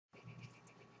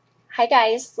Hi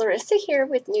guys, Larissa here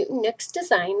with Nook's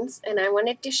Designs, and I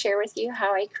wanted to share with you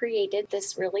how I created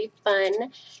this really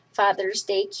fun Father's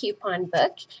Day coupon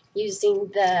book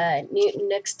using the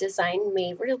Nook's Design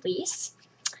May release.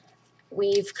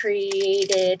 We've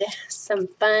created some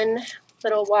fun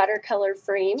little watercolor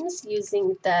frames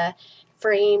using the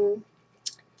frame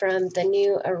from the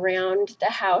new Around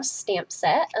the House stamp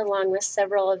set, along with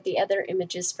several of the other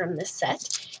images from the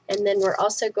set. And then we're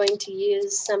also going to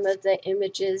use some of the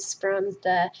images from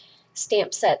the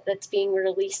stamp set that's being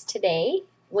released today,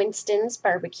 Winston's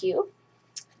BBQ.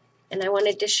 And I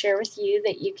wanted to share with you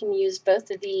that you can use both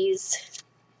of these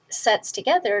sets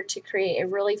together to create a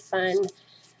really fun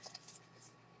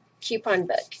coupon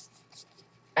book.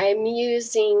 I'm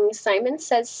using Simon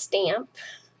Says Stamp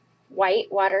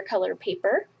white watercolor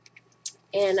paper,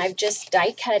 and I've just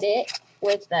die cut it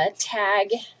with the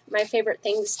tag, my favorite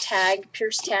things tag,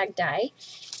 Pierce tag die.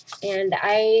 And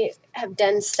I have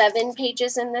done 7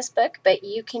 pages in this book, but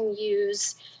you can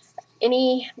use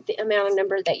any amount of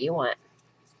number that you want.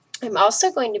 I'm also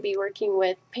going to be working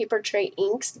with Paper Tray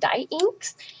Inks, dye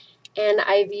inks, and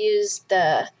I've used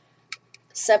the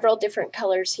several different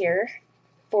colors here.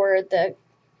 For the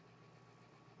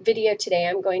video today,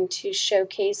 I'm going to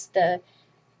showcase the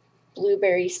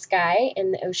Blueberry Sky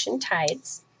and the Ocean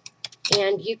Tides.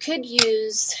 And you could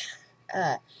use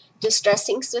distress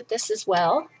inks with this as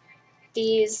well.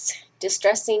 These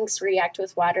distress inks react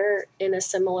with water in a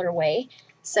similar way.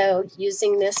 So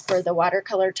using this for the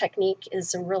watercolor technique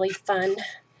is a really fun,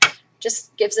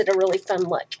 just gives it a really fun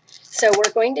look. So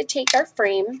we're going to take our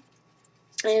frame,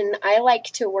 and I like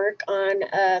to work on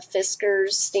a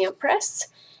Fisker's stamp press,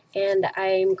 and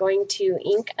I'm going to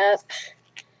ink up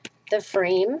the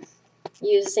frame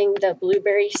using the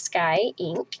Blueberry Sky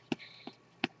ink.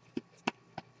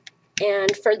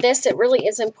 And for this, it really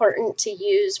is important to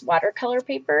use watercolor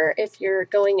paper if you're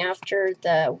going after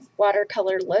the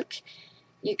watercolor look.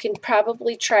 You can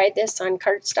probably try this on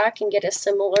cardstock and get a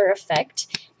similar effect.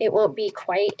 It won't be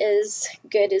quite as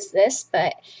good as this,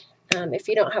 but if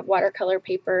you don't have watercolor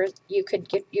paper, you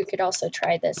could also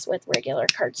try this with regular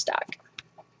cardstock.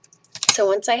 So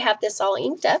once I have this all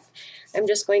inked up, I'm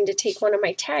just going to take one of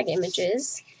my tag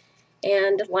images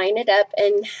and line it up,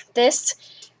 and this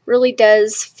really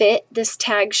does fit this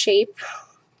tag shape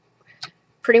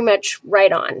pretty much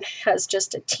right on. Has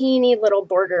just a teeny little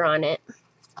border on it.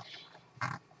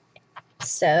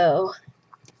 So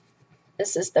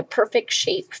this is the perfect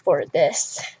shape for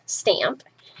this stamp,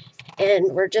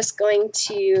 and we're just going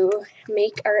to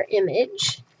make our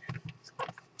image.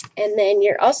 And then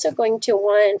you're also going to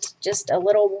want just a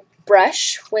little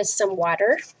brush with some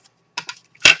water,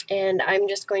 and I'm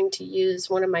just going to use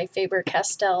one of my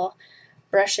Faber-Castell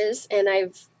brushes, and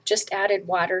I've just added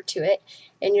water to it,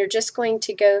 and you're just going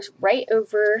to go right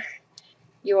over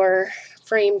your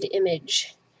framed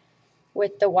image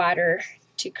with the water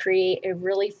to create a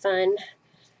really fun,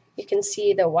 you can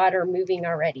see the water moving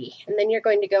already, and then you're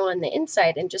going to go on the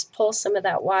inside and just pull some of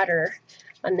that water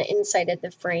on the inside of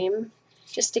the frame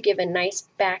just to give a nice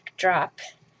backdrop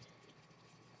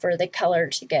for the color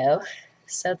to go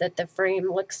so that the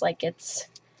frame looks like it's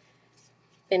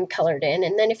been colored in.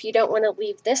 And then if you don't want to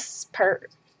leave this part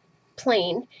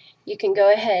plain, you can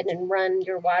go ahead and run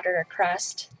your water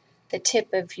across the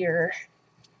tip of your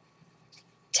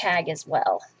tag as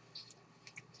well.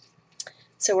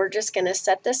 So we're just going to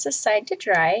set this aside to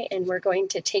dry, and we're going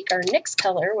to take our next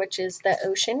color, which is the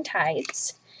Ocean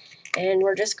Tides, and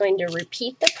we're just going to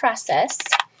repeat the process.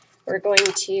 We're going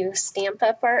to stamp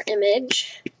up our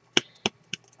image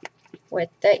with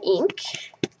the ink,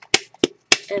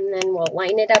 and then we'll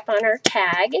line it up on our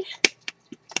tag,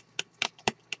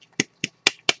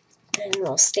 and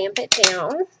we'll stamp it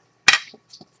down.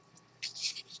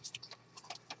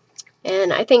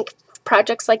 And I think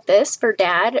projects like this for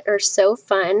Dad are so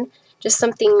fun. Just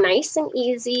something nice and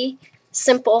easy,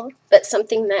 simple, but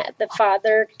something that the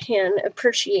father can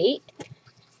appreciate.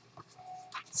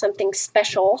 Something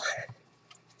special.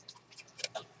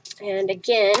 And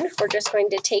again, we're just going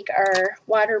to take our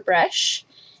water brush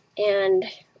and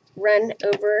run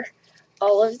over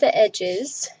all of the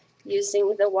edges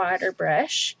using the water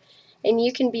brush. And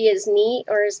you can be as neat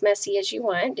or as messy as you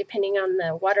want, depending on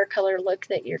the watercolor look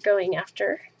that you're going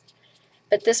after.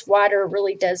 But this water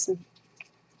really does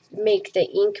make the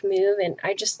ink move, and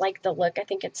I just like the look. I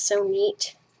think it's so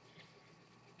neat.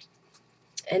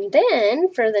 And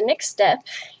then for the next step,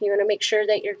 you want to make sure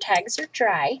that your tags are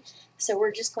dry. So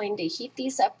we're just going to heat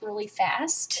these up really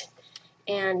fast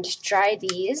and dry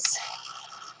these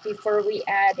before we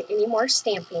add any more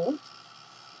stamping.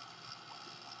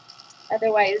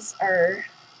 Otherwise our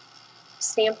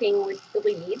stamping would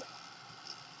bleed.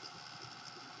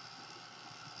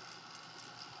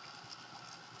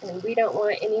 and we don't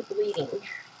want any bleeding.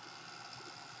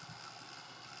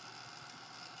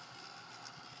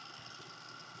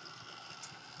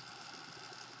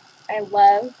 I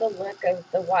love the look of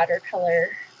the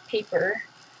watercolor paper.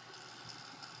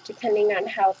 Depending on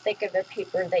how thick of a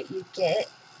paper that you get,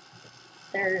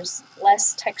 there's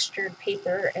less textured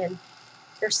paper, and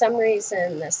for some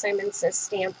reason the Simon Says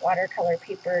Stamp watercolor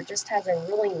paper just has a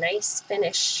really nice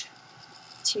finish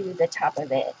to the top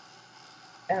of it.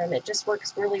 It just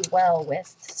works really well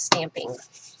with stamping.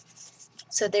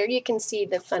 So there you can see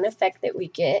the fun effect that we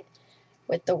get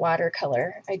with the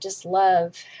watercolor. I just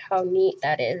love how neat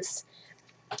that is.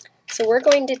 So we're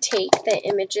going to take the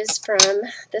images from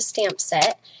the stamp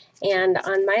set, and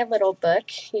on my little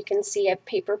book you can see I've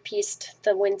paper pieced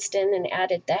the Winston and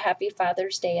added the Happy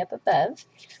Father's Day up above.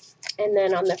 And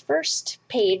then on the first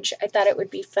page I thought it would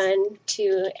be fun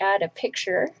to add a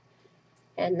picture,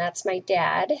 and that's my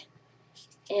dad,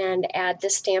 and add the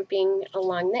stamping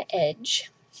along the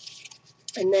edge.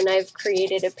 And then I've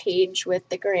created a page with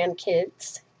the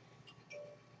grandkids.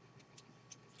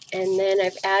 And then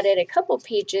I've added a couple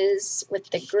pages with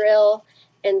the grill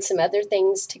and some other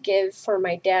things to give for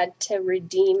my dad to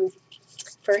redeem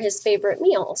for his favorite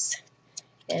meals.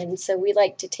 And so we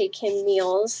like to take him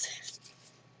meals.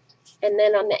 And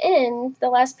then on the end, the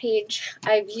last page,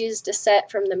 I've used a set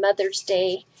from the Mother's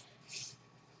Day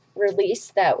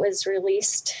release that was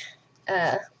released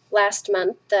last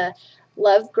month, the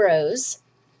Love Grows.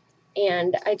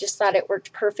 And I just thought it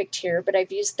worked perfect here, but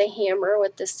I've used the hammer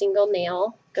with the single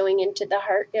nail going into the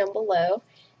heart down below,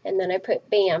 and then I put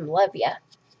BAM, love ya.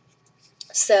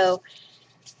 So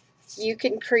you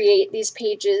can create these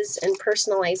pages and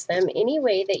personalize them any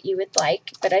way that you would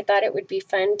like, but I thought it would be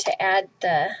fun to add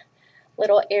the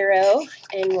little arrow,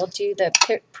 and we'll do the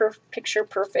picture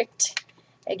perfect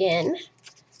again.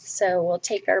 So we'll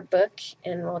take our book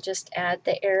and we'll just add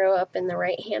the arrow up in the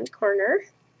right hand corner.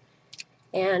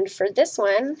 And for this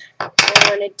one, I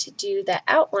wanted to do the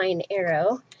outline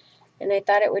arrow, and I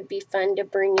thought it would be fun to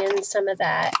bring in some of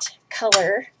that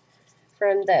color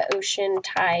from the ocean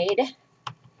tide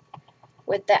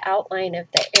with the outline of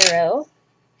the arrow.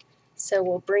 So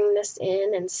we'll bring this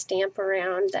in and stamp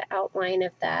around the outline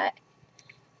of that.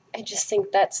 I just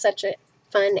think that's such a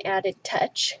fun added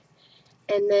touch.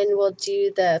 And then we'll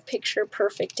do the picture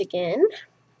perfect again.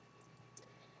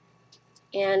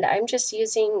 And I'm just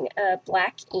using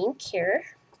black ink here.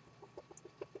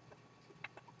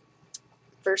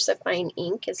 VersaFine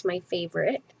ink is my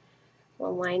favorite.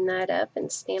 We'll line that up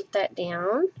and stamp that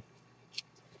down.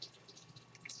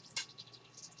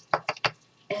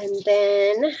 And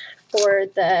then for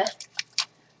the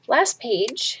last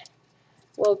page,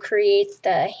 we'll create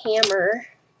the hammer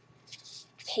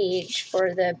page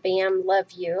for the BAM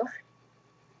Love You.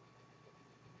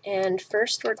 And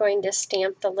first we're going to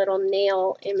stamp the little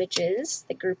nail images,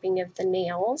 the grouping of the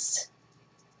nails.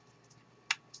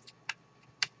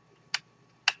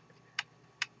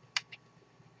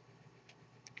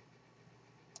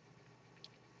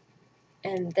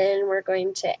 And then we're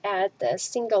going to add the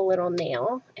single little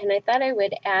nail. And I thought I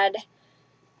would add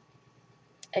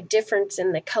a difference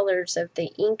in the colors of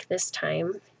the ink this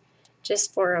time,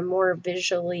 just for a more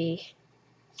visually,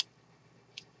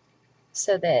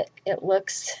 so that it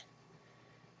looks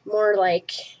more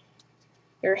like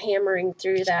you're hammering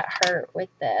through that heart with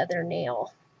the other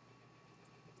nail.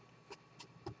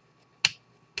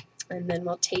 And then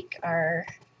we'll take our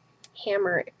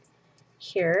hammer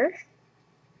here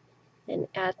and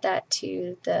add that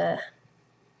to the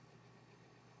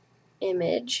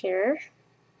image here.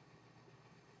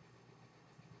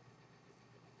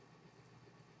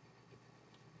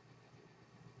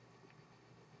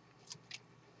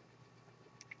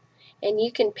 And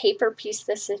you can paper piece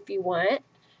this if you want,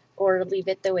 or leave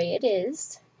it the way it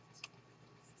is.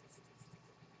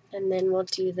 And then we'll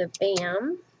do the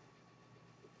BAM.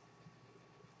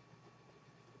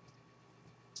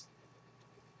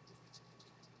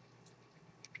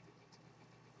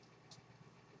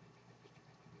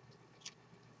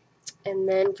 And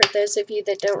then for those of you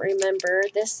that don't remember,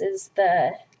 this is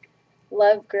the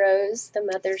Love Grows, the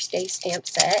Mother's Day stamp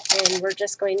set, and we're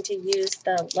just going to use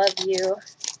the Love You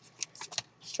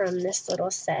from this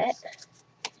little set.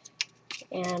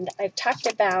 And I've talked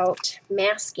about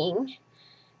masking,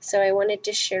 so I wanted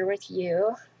to share with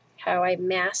you how I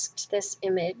masked this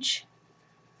image.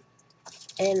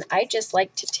 And I just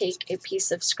like to take a piece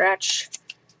of scratch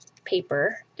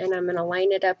paper, and I'm going to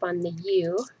line it up on the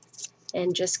U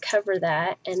and just cover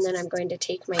that, and then I'm going to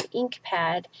take my ink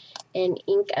pad and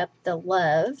ink up the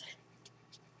love,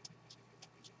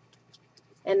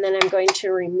 and then I'm going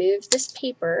to remove this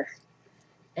paper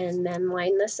and then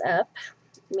line this up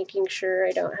making sure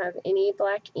I don't have any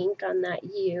black ink on that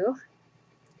U.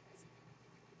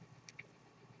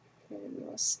 And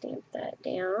we'll stamp that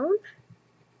down.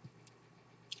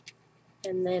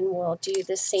 And then we'll do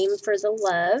the same for the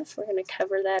love. We're going to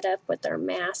cover that up with our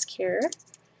mask here.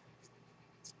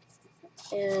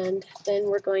 And then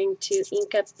we're going to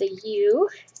ink up the U.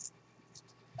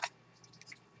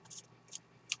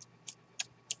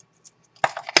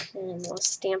 And we'll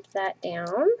stamp that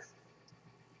down.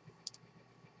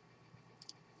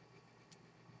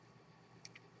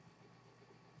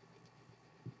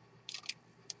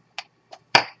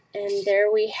 And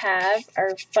there we have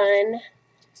our fun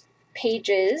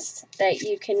pages that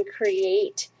you can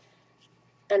create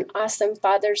an awesome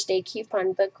Father's Day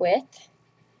coupon book with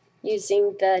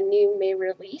using the new May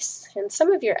release and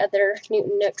some of your other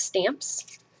Newton Nook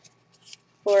stamps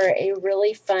for a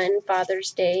really fun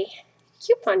Father's Day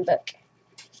coupon book.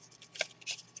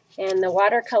 And the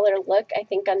watercolor look, I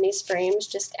think, on these frames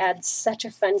just adds such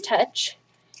a fun touch,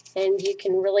 and you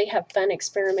can really have fun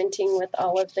experimenting with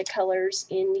all of the colors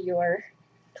in your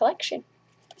collection.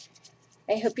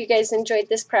 I hope you guys enjoyed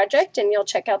this project, and you'll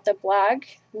check out the blog,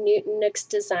 Newton Nook's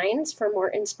Designs, for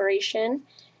more inspiration.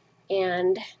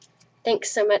 And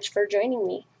thanks so much for joining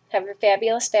me. Have a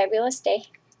fabulous, fabulous day.